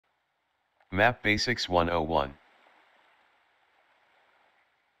Map Basics 101.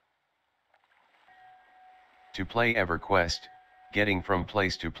 To play EverQuest, getting from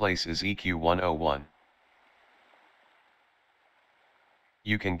place to place is EQ 101.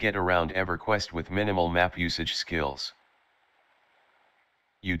 You can get around EverQuest with minimal map usage skills.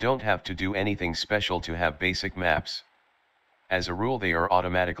 You don't have to do anything special to have basic maps. As a rule, they are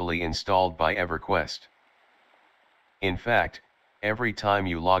automatically installed by EverQuest. In fact, every time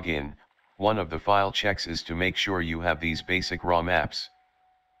you log in, one of the file checks is to make sure you have these basic raw maps.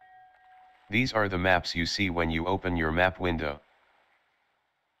 These are the maps you see when you open your map window.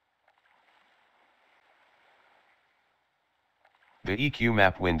 The EQ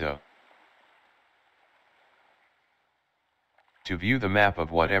map window. To view the map of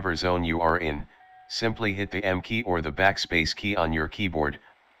whatever zone you are in, simply hit the M key or the backspace key on your keyboard,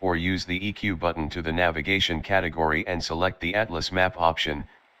 or use the EQ button to the navigation category and select the Atlas Map option,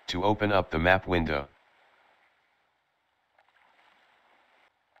 to open up the map window.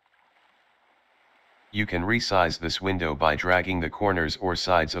 You can resize this window by dragging the corners or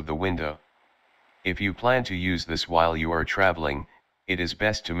sides of the window. If you plan to use this while you are traveling, it is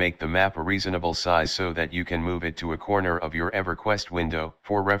best to make the map a reasonable size so that you can move it to a corner of your EverQuest window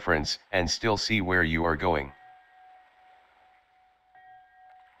for reference and still see where you are going.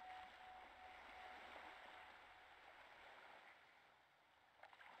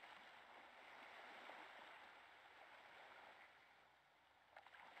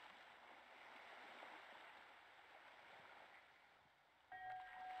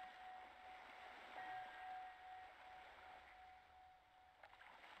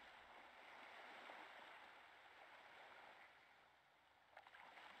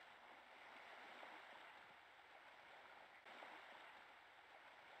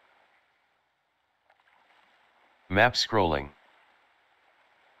 Map scrolling.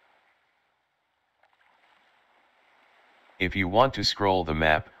 If you want to scroll the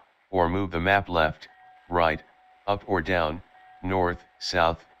map, or move the map left, right, up or down, north,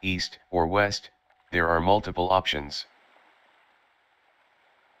 south, east, or west, there are multiple options.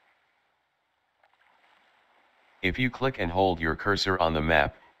 If you click and hold your cursor on the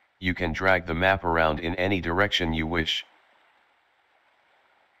map, you can drag the map around in any direction you wish.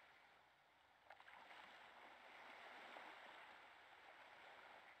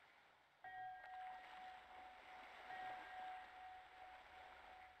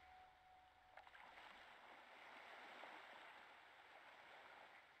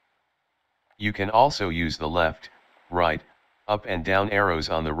 You can also use the left, right, up and down arrows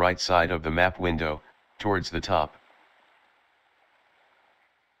on the right side of the map window, towards the top.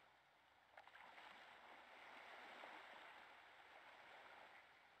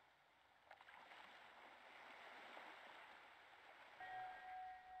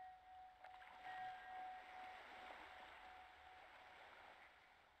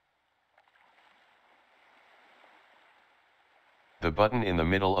 The button in the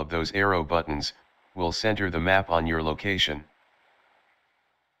middle of those arrow buttons will center the map on your location.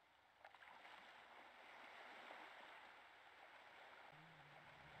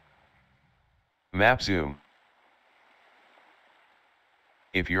 Map zoom.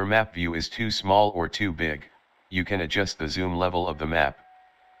 If your map view is too small or too big, you can adjust the zoom level of the map.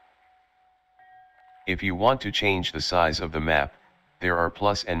 If you want to change the size of the map, there are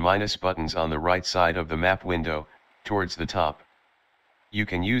plus and minus buttons on the right side of the map window, towards the top. You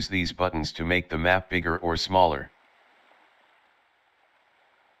can use these buttons to make the map bigger or smaller.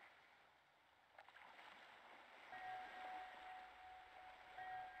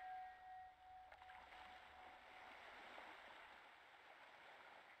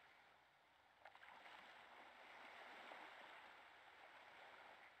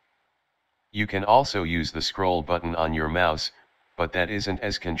 You can also use the scroll button on your mouse, but that isn't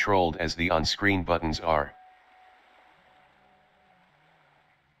as controlled as the on-screen buttons are.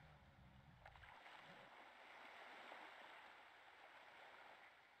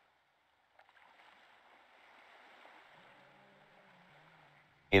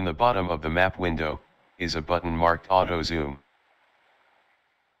 In the bottom of the map window, is a button marked Auto Zoom.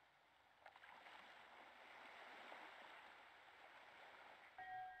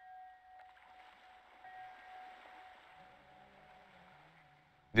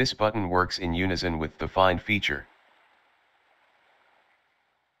 This button works in unison with the Find feature.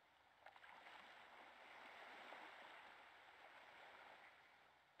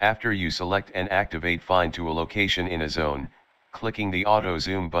 After you select and activate Find to a location in a zone, clicking the Auto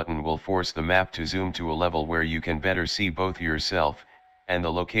Zoom button will force the map to zoom to a level where you can better see both yourself and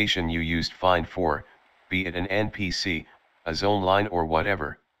the location you used Find for, be it an NPC, a zone line or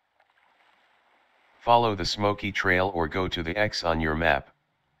whatever. Follow the smoky trail or go to the X on your map.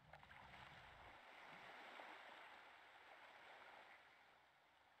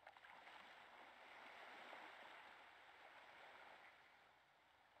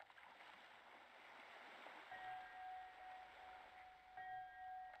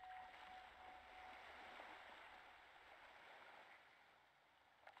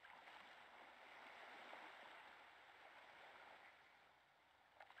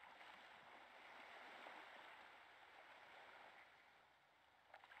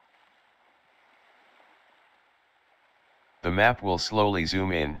 The map will slowly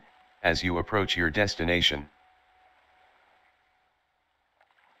zoom in, as you approach your destination.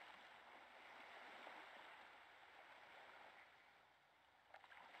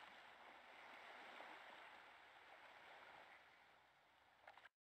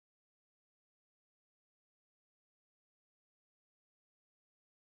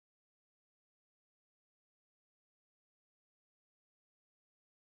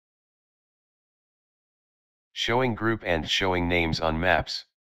 Showing group and showing names on maps.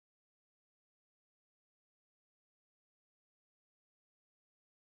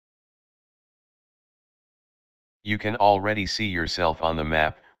 You can already see yourself on the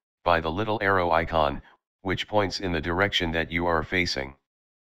map, by the little arrow icon, which points in the direction that you are facing.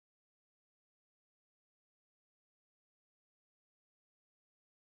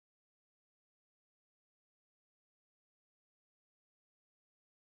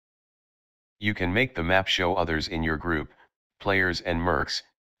 You can make the map show others in your group, players and mercs.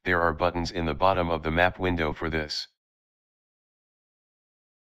 There are buttons in the bottom of the map window for this.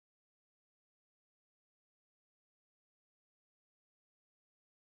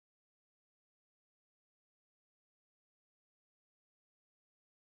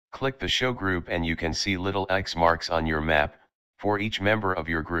 Click the show group and you can see little X marks on your map, for each member of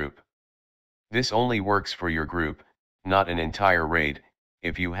your group. This only works for your group, not an entire raid,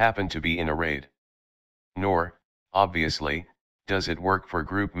 if you happen to be in a raid. Nor, obviously, does it work for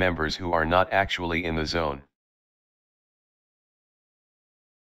group members who are not actually in the zone.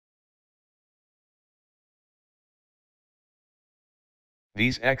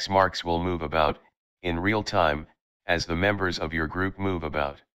 These X marks will move about, in real time, as the members of your group move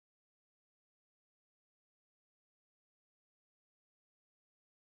about.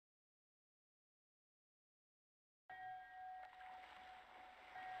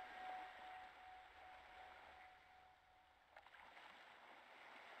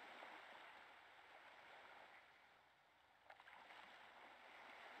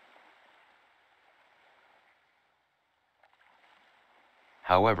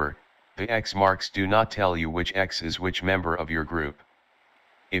 However, the X marks do not tell you which X is which member of your group.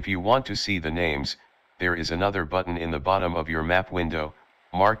 If you want to see the names, there is another button in the bottom of your map window,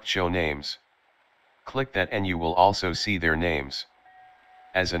 marked Show Names. Click that and you will also see their names.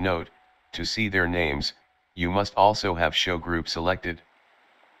 As a note, to see their names, you must also have Show Group selected.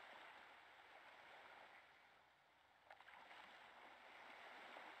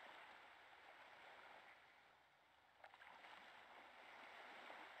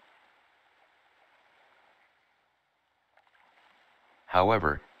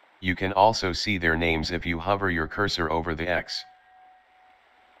 However, you can also see their names if you hover your cursor over the X.